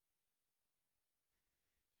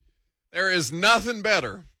There is nothing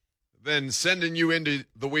better than sending you into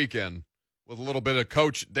the weekend with a little bit of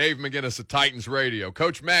Coach Dave McGinnis of Titans Radio.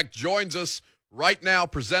 Coach Mack joins us right now,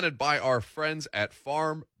 presented by our friends at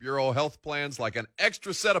Farm Bureau Health Plans, like an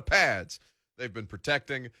extra set of pads. They've been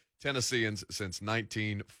protecting Tennesseans since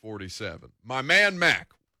 1947. My man,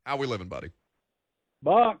 Mack, how we living, buddy?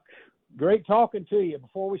 Buck, great talking to you.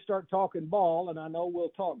 Before we start talking ball, and I know we'll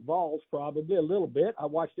talk balls probably a little bit, I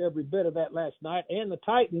watched every bit of that last night, and the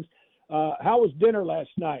Titans. How was dinner last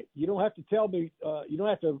night? You don't have to tell me, you don't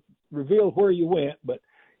have to reveal where you went, but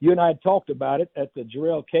you and I had talked about it at the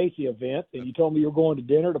Jurrell Casey event, and you told me you were going to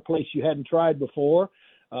dinner at a place you hadn't tried before.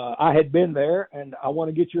 I had been there, and I want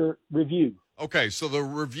to get your review. Okay, so the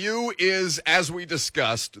review is, as we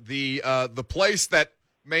discussed, the place that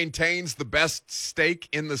maintains the best steak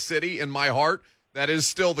in the city in my heart. That is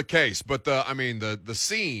still the case, but the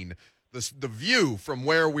scene, the view from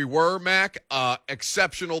where we were, Mac,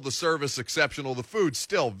 exceptional. The service exceptional. The food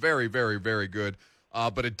still very, very, very good.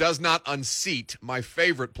 But it does not unseat my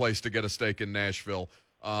favorite place to get a steak in Nashville.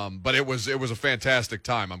 But it was a fantastic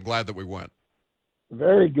time. I'm glad that we went.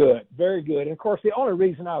 Very good, very good. And of course, the only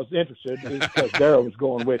reason I was interested is because Darryl was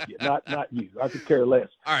going with you, not you. I could care less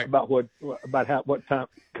about what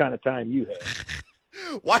kind of time you had.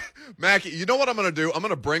 Why, Mackie? You know what I'm going to do? I'm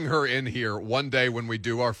going to bring her in here one day when we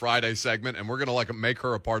do our Friday segment, and we're going to make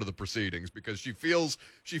her a part of the proceedings because she feels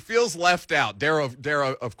left out.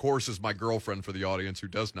 Dara, of course, is my girlfriend for the audience who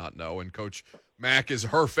does not know, and Coach Mack is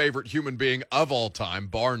her favorite human being of all time,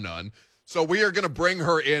 bar none. So we are going to bring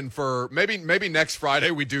her in for maybe next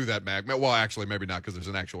Friday we do that, Mac. Well, actually, maybe not because there's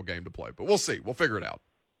an actual game to play, but we'll see. We'll figure it out.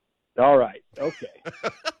 All right. Okay.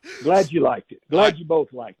 Glad you liked it. Glad you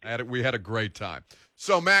both liked it. We had a great time.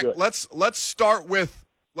 So, Mac, let's start with,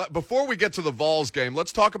 before we get to the Vols game,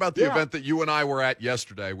 let's talk about the event that you and I were at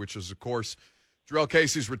yesterday, which is, of course, Jurrell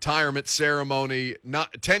Casey's retirement ceremony.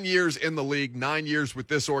 10 years in the league, 9 years with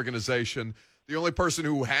this organization. The only person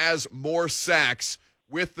who has more sacks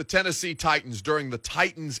with the Tennessee Titans during the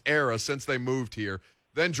Titans era since they moved here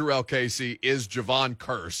than Jurrell Casey is Javon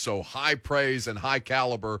Kearse. So high praise and high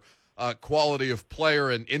caliber quality of player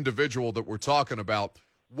and individual that we're talking about.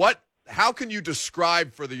 How can you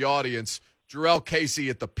describe for the audience Jurrell Casey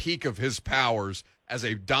at the peak of his powers as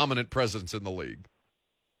a dominant presence in the league?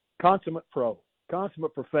 Consummate pro,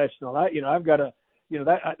 consummate professional. I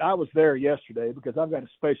was there yesterday because I've got a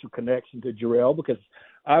special connection to Jurrell because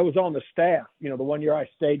I was on the staff, the 1 year I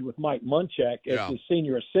stayed with Mike Munchak as his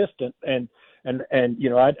senior assistant. And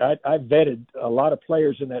I vetted a lot of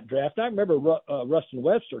players in that draft. I remember Rustin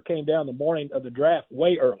Webster came down the morning of the draft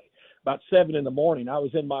way early, about 7 a.m. I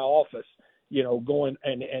was in my office, going,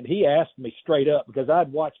 and he asked me straight up because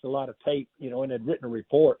I'd watched a lot of tape, and had written a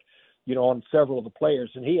report, on several of the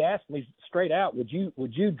players. And he asked me straight out, would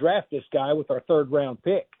you draft this guy with our 3rd round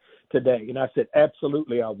pick today? And I said,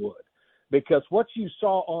 absolutely I would. Because what you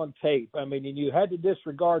saw on tape, and you had to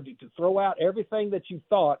disregard to throw out everything that you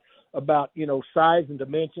thought about, size and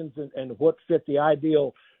dimensions and what fit the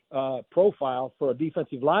ideal profile for a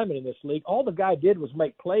defensive lineman in this league. All the guy did was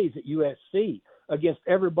make plays at USC against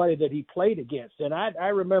everybody that he played against. And I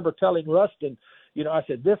remember telling Rustin, I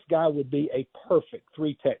said, this guy would be a perfect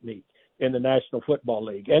 3 technique in the National Football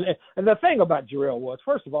League. And the thing about Jurrell was,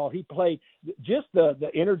 first of all, he played just the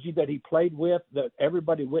energy that he played with, that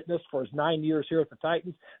everybody witnessed for his 9 years here at the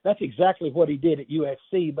Titans. That's exactly what he did at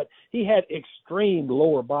USC, but he had extreme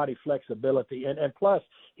lower body flexibility. And plus,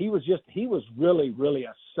 he was really, really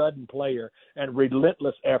a sudden player and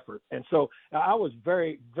relentless effort. And so I was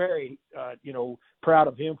very, very, proud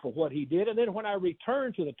of him for what he did. And then when I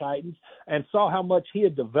returned to the Titans and saw how much he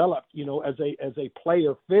had developed, as a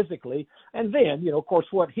player physically, and then, of course,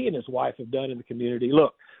 what he and his wife have done in the community.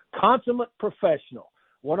 Look, consummate professional,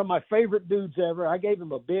 one of my favorite dudes ever. I gave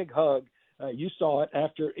him a big hug. You saw it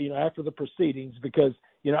after the proceedings because,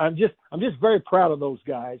 I'm just very proud of those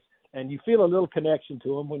guys. And you feel a little connection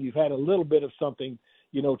to them when you've had a little bit of something,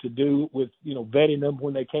 to do with, vetting them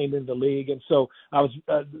when they came into the league. And so I was,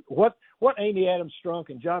 what Amy Adams Strunk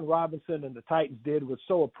and John Robinson and the Titans did was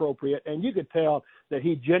so appropriate. And you could tell that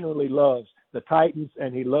he genuinely loves the Titans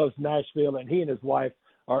and he loves Nashville, and he and his wife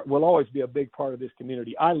will always be a big part of this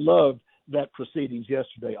community. I loved that proceedings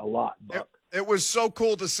yesterday a lot, Buck. It was so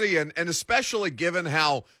cool to see. And especially given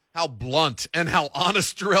how blunt and how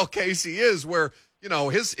honest Jurrell Casey is, where,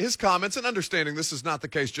 his comments, and understanding this is not the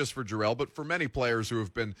case just for Jurrell, but for many players who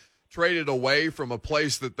have been traded away from a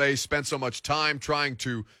place that they spent so much time trying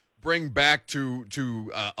to bring back to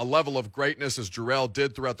a level of greatness as Jurrell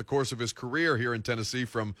did throughout the course of his career here in Tennessee,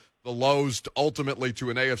 from the lows ultimately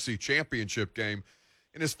to an AFC championship game.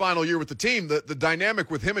 in his final year with the team. The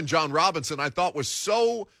dynamic with him and John Robinson I thought was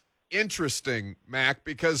so interesting, Mac,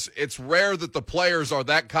 because it's rare that the players are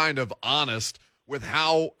that kind of honest with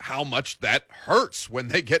how much that hurts when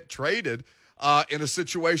they get traded in a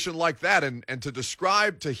situation like that. And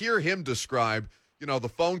to hear him describe, the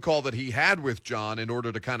phone call that he had with John in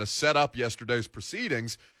order to kind of set up yesterday's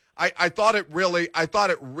proceedings, I thought it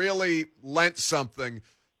really lent something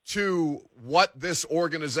to what this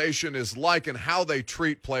organization is like and how they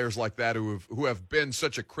treat players like that who have been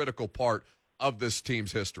such a critical part of this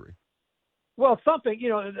team's history. Well,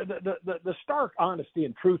 the stark honesty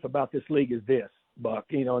and truth about this league is this, Buck,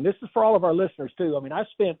 and this is for all of our listeners too. I mean, I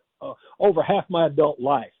spent over half my adult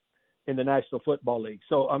life in the National Football League.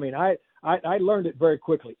 So, I mean, I learned it very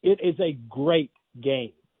quickly. It is a great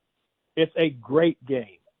game. It's a great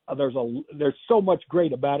game. There's so much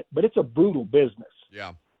great about it, but it's a brutal business.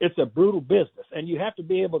 Yeah. It's a brutal business, and you have to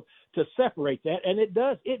be able to separate that. And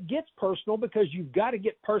it gets personal because you've got to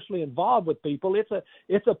get personally involved with people.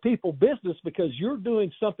 It's a people business because you're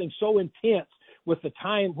doing something so intense with the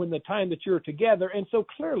time that you're together. And so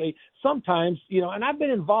clearly sometimes, and I've been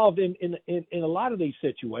involved in a lot of these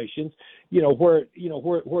situations, where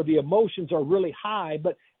the emotions are really high,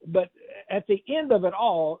 but at the end of it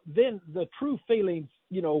all, then the true feelings,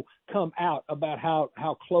 come out about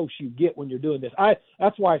how close you get when you're doing this.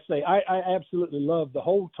 That's why I say I absolutely love the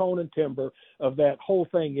whole tone and timbre of that whole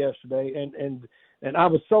thing yesterday. And I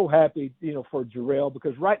was so happy, for Jarrell,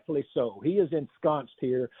 because rightfully so. He is ensconced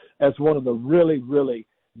here as one of the really, really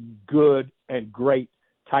good and great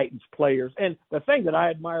Titans players. And the thing that I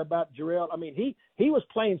admire about Jarrell, I mean, he was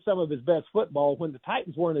playing some of his best football when the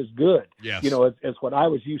Titans weren't as good, yes, as what I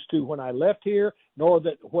was used to when I left here, nor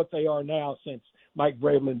what they are now since Mike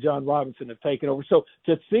Vrabel and John Robinson have taken over. So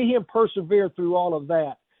to see him persevere through all of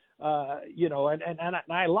that,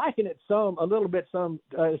 and I liken it a little bit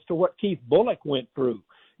as to what Keith Bullock went through.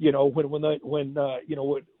 When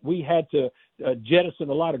we had to jettison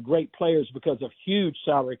a lot of great players because of huge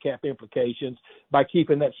salary cap implications by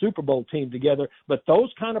keeping that Super Bowl team together. But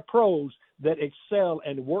those kind of pros that excel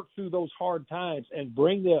and work through those hard times and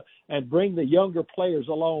bring the younger players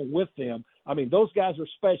along with them. I mean, those guys are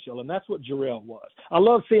special, and that's what Jarrell was. I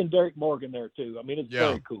love seeing Derek Morgan there too. I mean, it's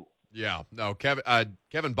very cool. Yeah, no,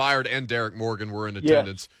 Kevin Byard and Derek Morgan were in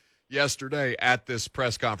attendance yesterday at this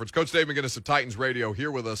press conference. Coach Dave McGinnis of Titans Radio here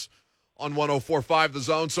with us on 104.5 The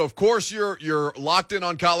Zone. So, of course, you're locked in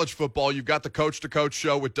on college football. You've got the Coach to Coach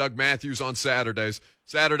show with Doug Matthews on Saturdays.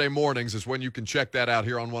 Saturday mornings is when you can check that out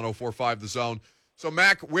here on 104.5 The Zone. So,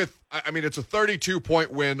 Mac, it's a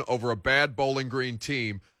 32-point win over a bad Bowling Green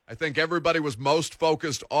team. I think everybody was most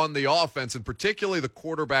focused on the offense, and particularly the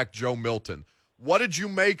quarterback, Joe Milton. What did you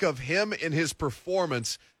make of him in his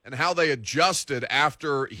performance and how they adjusted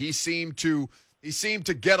after he seemed to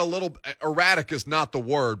get a little erratic is not the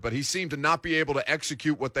word, but he seemed to not be able to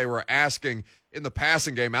execute what they were asking in the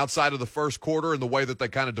passing game outside of the first quarter and the way that they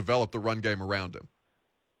kind of developed the run game around him?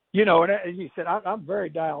 And as you said, I'm very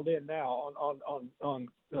dialed in now on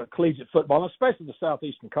collegiate football, especially the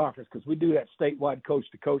Southeastern Conference, because we do that statewide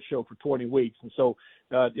coach-to-coach show for 20 weeks. And so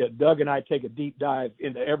Doug and I take a deep dive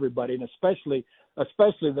into everybody, and especially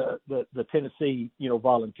the Tennessee,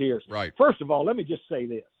 Volunteers. Right. First of all, let me just say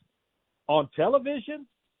this. On television,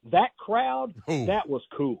 that crowd, that was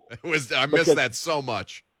cool. I missed that so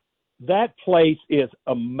much. That place is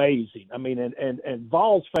amazing. I mean, and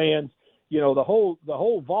Vols fans, the whole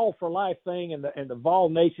Vol for Life thing and the Vol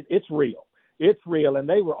Nation, it's real. It's real, and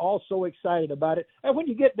they were all so excited about it. And when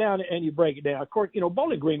you get down and you break it down, of course,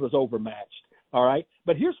 Bowling Green was overmatched, all right?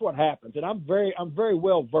 But here's what happens, and I'm very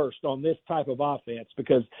well versed on this type of offense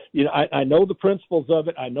because, I know the principles of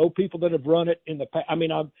it. I know people that have run it in the past. I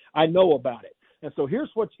mean, I know about it. And so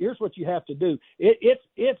here's what you have to do.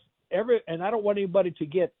 And I don't want anybody to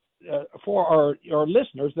get for our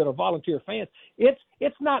listeners that are volunteer fans,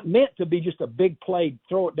 it's not meant to be just a big play,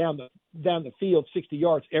 throw it down the field 60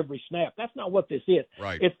 yards every snap. That's not what this is.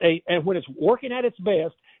 Right. And when it's working at its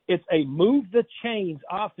best, it's a move the chains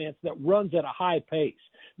offense that runs at a high pace.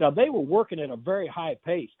 Now, they were working at a very high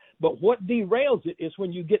pace, but what derails it is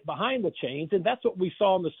when you get behind the chains, and that's what we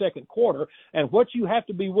saw in the second quarter. And what you have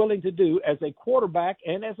to be willing to do as a quarterback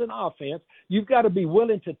and as an offense, you've got to be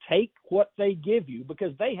willing to take what they give you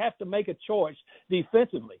because they have to make a choice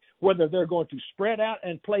defensively, whether they're going to spread out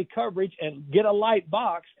and play coverage and get a light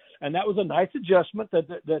box. And that was a nice adjustment that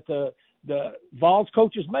the Vols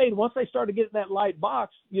coaches made. Once they started getting that light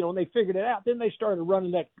box, and they figured it out, then they started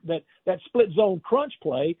running that split zone crunch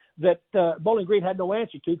play that Bowling Green had no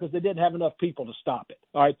answer to because they didn't have enough people to stop it.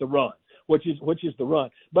 All right, the run, which is the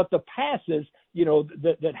run. But the passes,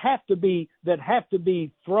 that have to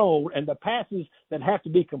be thrown, and the passes that have to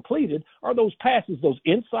be completed are those passes, those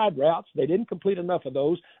inside routes. They didn't complete enough of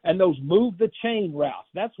those, and those move the chain routes.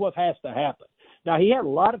 That's what has to happen. Now, he had a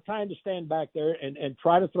lot of time to stand back there and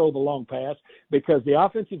try to throw the long pass because the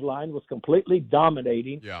offensive line was completely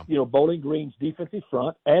dominating, Bowling Green's defensive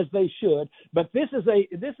front, as they should. But this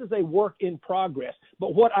is a work in progress.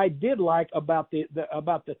 But what I did like about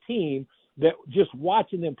the team, that just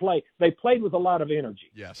watching them play, they played with a lot of energy.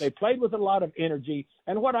 Yes. They played with a lot of energy.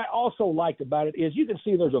 And what I also liked about it is you can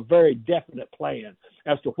see there's a very definite plan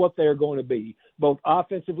as to what they're going to be, both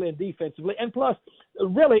offensively and defensively. And plus,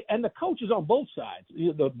 really, and the coaches on both sides,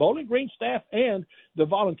 the Bowling Green staff and the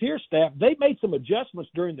Volunteer staff, they made some adjustments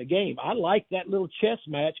during the game. I liked that little chess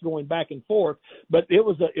match going back and forth, but it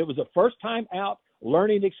was a first time out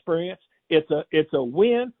learning experience. It's a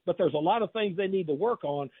win, but there's a lot of things they need to work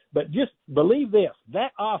on. But just believe this: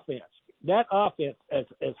 that offense, as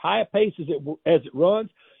high a pace as it runs,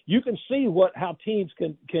 you can see how teams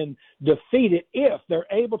can defeat it if they're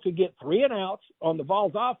able to get 3 and outs on the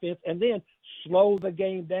Vols offense and then slow the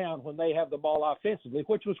game down when they have the ball offensively,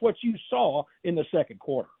 which was what you saw in the second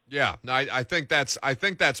quarter. Yeah, I think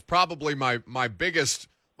that's probably my biggest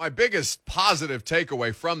positive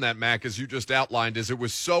takeaway from that, Mac, as you just outlined, is it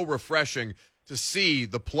was so refreshing to see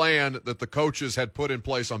the plan that the coaches had put in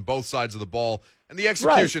place on both sides of the ball. And the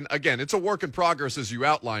execution, Again, it's a work in progress, as you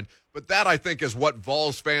outlined, but that, I think, is what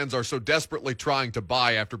Vols fans are so desperately trying to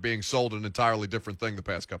buy after being sold an entirely different thing the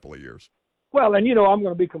past couple of years. Well, and, I'm going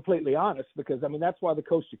to be completely honest because, that's why the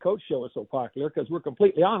Coach to Coach show is so popular, because we're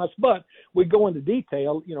completely honest, but we go into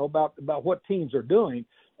detail, about what teams are doing.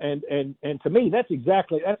 And to me, that's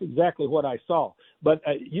exactly what I saw. But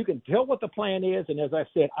you can tell what the plan is, and as I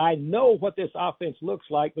said, I know what this offense looks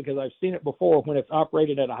like because I've seen it before when it's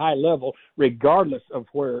operated at a high level, regardless of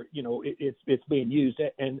where it's being used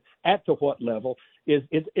and at to what level.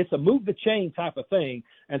 It's a move the chain type of thing,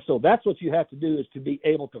 and so that's what you have to do is to be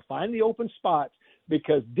able to find the open spots.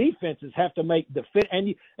 Because defenses have to make the fit, and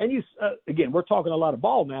you again, we're talking a lot of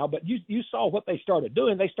ball now, but you saw what they started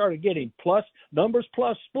doing. They started getting plus numbers,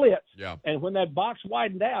 plus splits, and when that box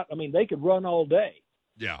widened out, they could run all day.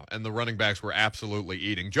 Yeah, and the running backs were absolutely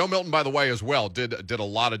eating. Joe Milton, by the way, as well, did a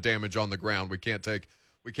lot of damage on the ground. We can't take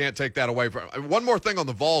that away from. One more thing on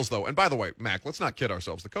the Vols, though, and by the way, Mac, let's not kid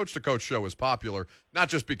ourselves. The Coach to Coach show is popular not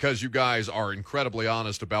just because you guys are incredibly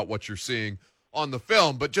honest about what you're seeing on the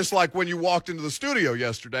film, but just like when you walked into the studio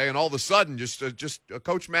yesterday and all of a sudden just a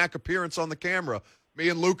Coach Mac appearance on the camera, me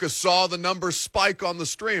and Lucas saw the numbers spike on the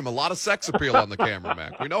stream. A lot of sex appeal on the camera,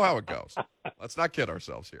 Mac. We know how it goes. Let's not kid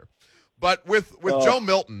ourselves here. But with Joe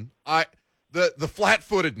Milton, the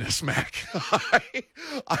flat-footedness, Mac,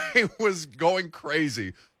 I was going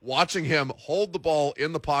crazy watching him hold the ball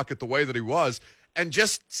in the pocket the way that he was and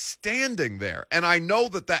just standing there. And I know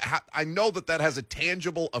that has a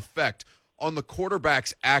tangible effect on the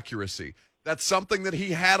quarterback's accuracy. That's something that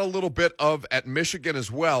he had a little bit of at Michigan as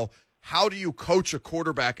well. How do you coach a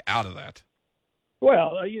quarterback out of that?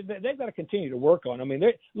 Well, they've got to continue to work on.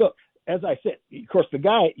 Look, as I said, of course, the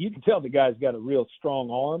guy, you can tell the guy's got a real strong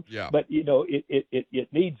arm. Yeah. But it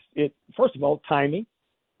needs first of all timing.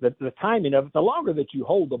 The timing of it. The longer that you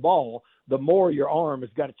hold the ball, the more your arm has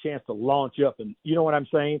got a chance to launch up, and you know what I'm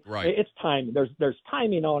saying? Right. It's timing. There's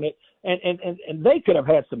timing on it, and they could have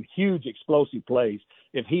had some huge explosive plays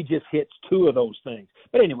if he just hits 2 of those things.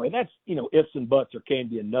 But anyway, that's ifs and buts or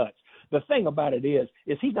candy and nuts. The thing about it is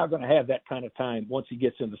he's not going to have that kind of time once he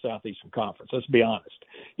gets in the Southeastern Conference. Let's be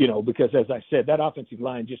honest, because as I said, that offensive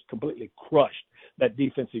line just completely crushed that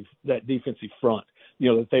defensive front,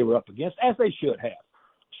 that they were up against, as they should have.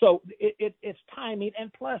 So it's timing,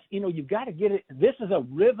 and plus, you've got to get it. This is a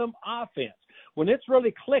rhythm offense. When it's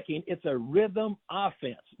really clicking, it's a rhythm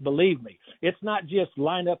offense. Believe me, it's not just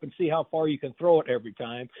line up and see how far you can throw it every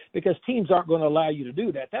time, because teams aren't going to allow you to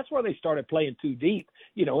do that. That's where they started playing too deep,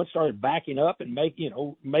 and started backing up and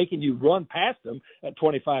making you run past them at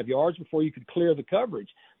 25 yards before you could clear the coverage.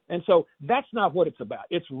 And so that's not what it's about.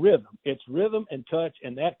 It's rhythm. It's rhythm and touch,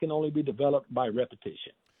 and that can only be developed by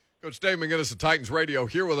repetition. Coach Dave McGinnis of Titans Radio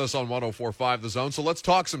here with us on 104.5 The Zone. So let's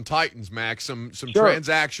talk some Titans, Max. Some Sure.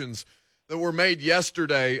 transactions that were made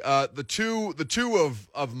yesterday. The two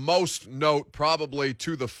of most note probably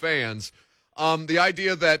to the fans. The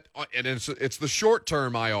idea that, and it's the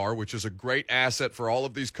short-term IR, which is a great asset for all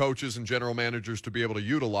of these coaches and general managers to be able to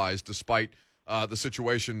utilize despite the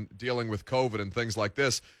situation dealing with COVID and things like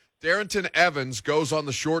this. Darrynton Evans goes on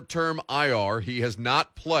the short-term IR. He has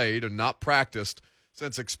not played and not practiced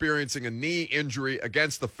since experiencing a knee injury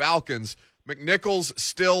against the Falcons. Jeremy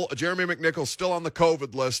McNichols still on the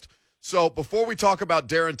COVID list. So before we talk about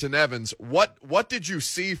Darrynton Evans, what did you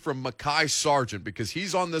see from Mekhi Sargent? Because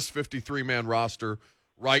he's on this 53-man roster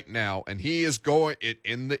right now, and he is going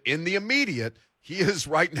in the immediate. He is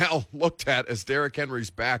right now looked at as Derrick Henry's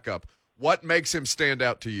backup. What makes him stand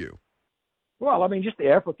out to you? Well, I mean, just the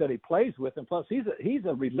effort that he plays with, and plus he's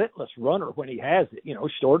a relentless runner when he has it.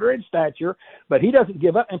 Shorter in stature, but he doesn't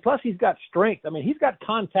give up. And plus he's got strength. I mean, he's got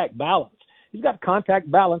contact balance. He's got contact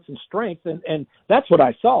balance and strength, and that's what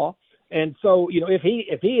I saw. And so, if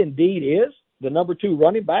he indeed is the number 2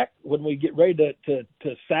 running back when we get ready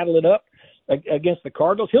to saddle it up against the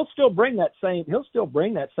Cardinals, he'll still bring that same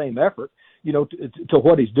effort, to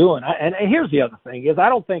what he's doing. And here's the other thing is I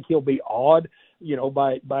don't think he'll be awed,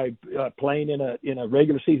 by playing in a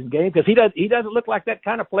regular season game, because he doesn't look like that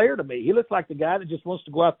kind of player to me. He looks like the guy that just wants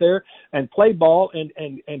to go out there and play ball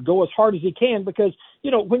and go as hard as he can, because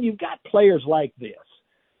when you've got players like this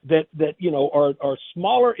that are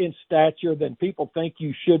smaller in stature than people think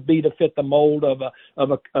you should be to fit the mold of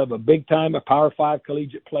a big time, a Power 5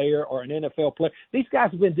 collegiate player or an NFL player. These guys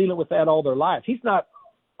have been dealing with that all their lives. He's not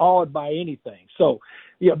awed by anything. So,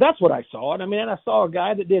 that's what I saw. And I mean, I saw a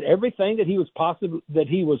guy that did everything that he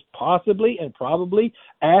was possibly and probably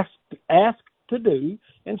asked to do.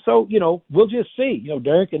 And so, we'll just see.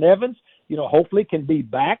 Darrynton Evans, hopefully can be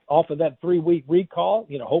back off of that 3-week recall.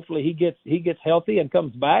 Hopefully he gets healthy and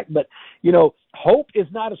comes back. But, hope is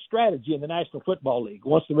not a strategy in the National Football League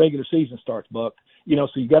once the regular season starts, Buck. So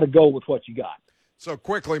you got to go with what you got. So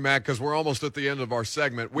quickly, Matt, because we're almost at the end of our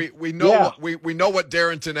segment, we know we know what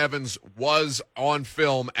Darrynton Evans was on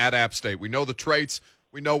film at App State. We know the traits.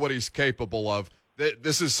 We know what he's capable of.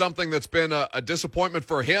 This is something that's been a disappointment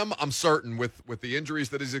for him, I'm certain, with the injuries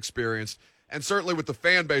that he's experienced, and certainly with the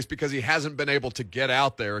fan base, because he hasn't been able to get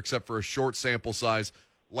out there except for a short sample size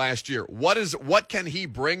last year. What can he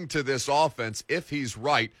bring to this offense if he's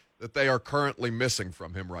right that they are currently missing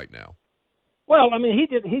from him right now? Well, I mean,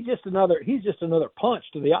 he's just another punch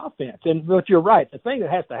to the offense. But you're right. The thing that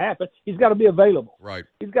has to happen, he's got to be available. Right.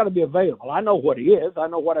 He's got to be available. I know what he is. I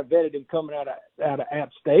know what I vetted him coming out of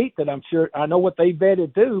App State. That I'm sure I know what they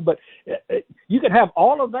vetted too. But you can have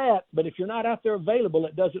all of that, but if you're not out there available,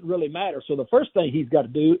 it doesn't really matter. So the first thing he's got to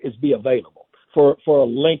do is be available for a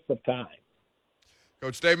length of time.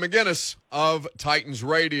 Coach Dave McGinnis of Titans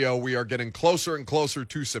Radio. We are getting closer and closer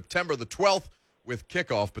to September the 12th. With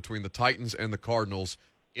kickoff between the Titans and the Cardinals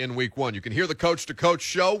in Week 1. You can hear the Coach to Coach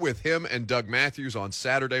show with him and Doug Matthews on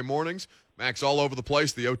Saturday mornings. Mac's all over the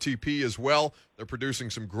place, the OTP as well. They're producing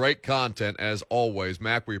some great content as always.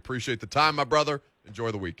 Mac, we appreciate the time, my brother. Enjoy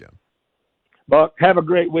the weekend. Buck, have a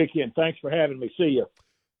great weekend. Thanks for having me. See you.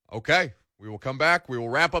 Okay, we will come back. We will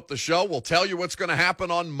wrap up the show. We'll tell you what's going to happen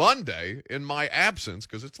on Monday in my absence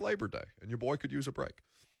because it's Labor Day and your boy could use a break.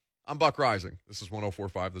 I'm Buck Rising. This is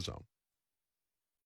 104.5 The Zone.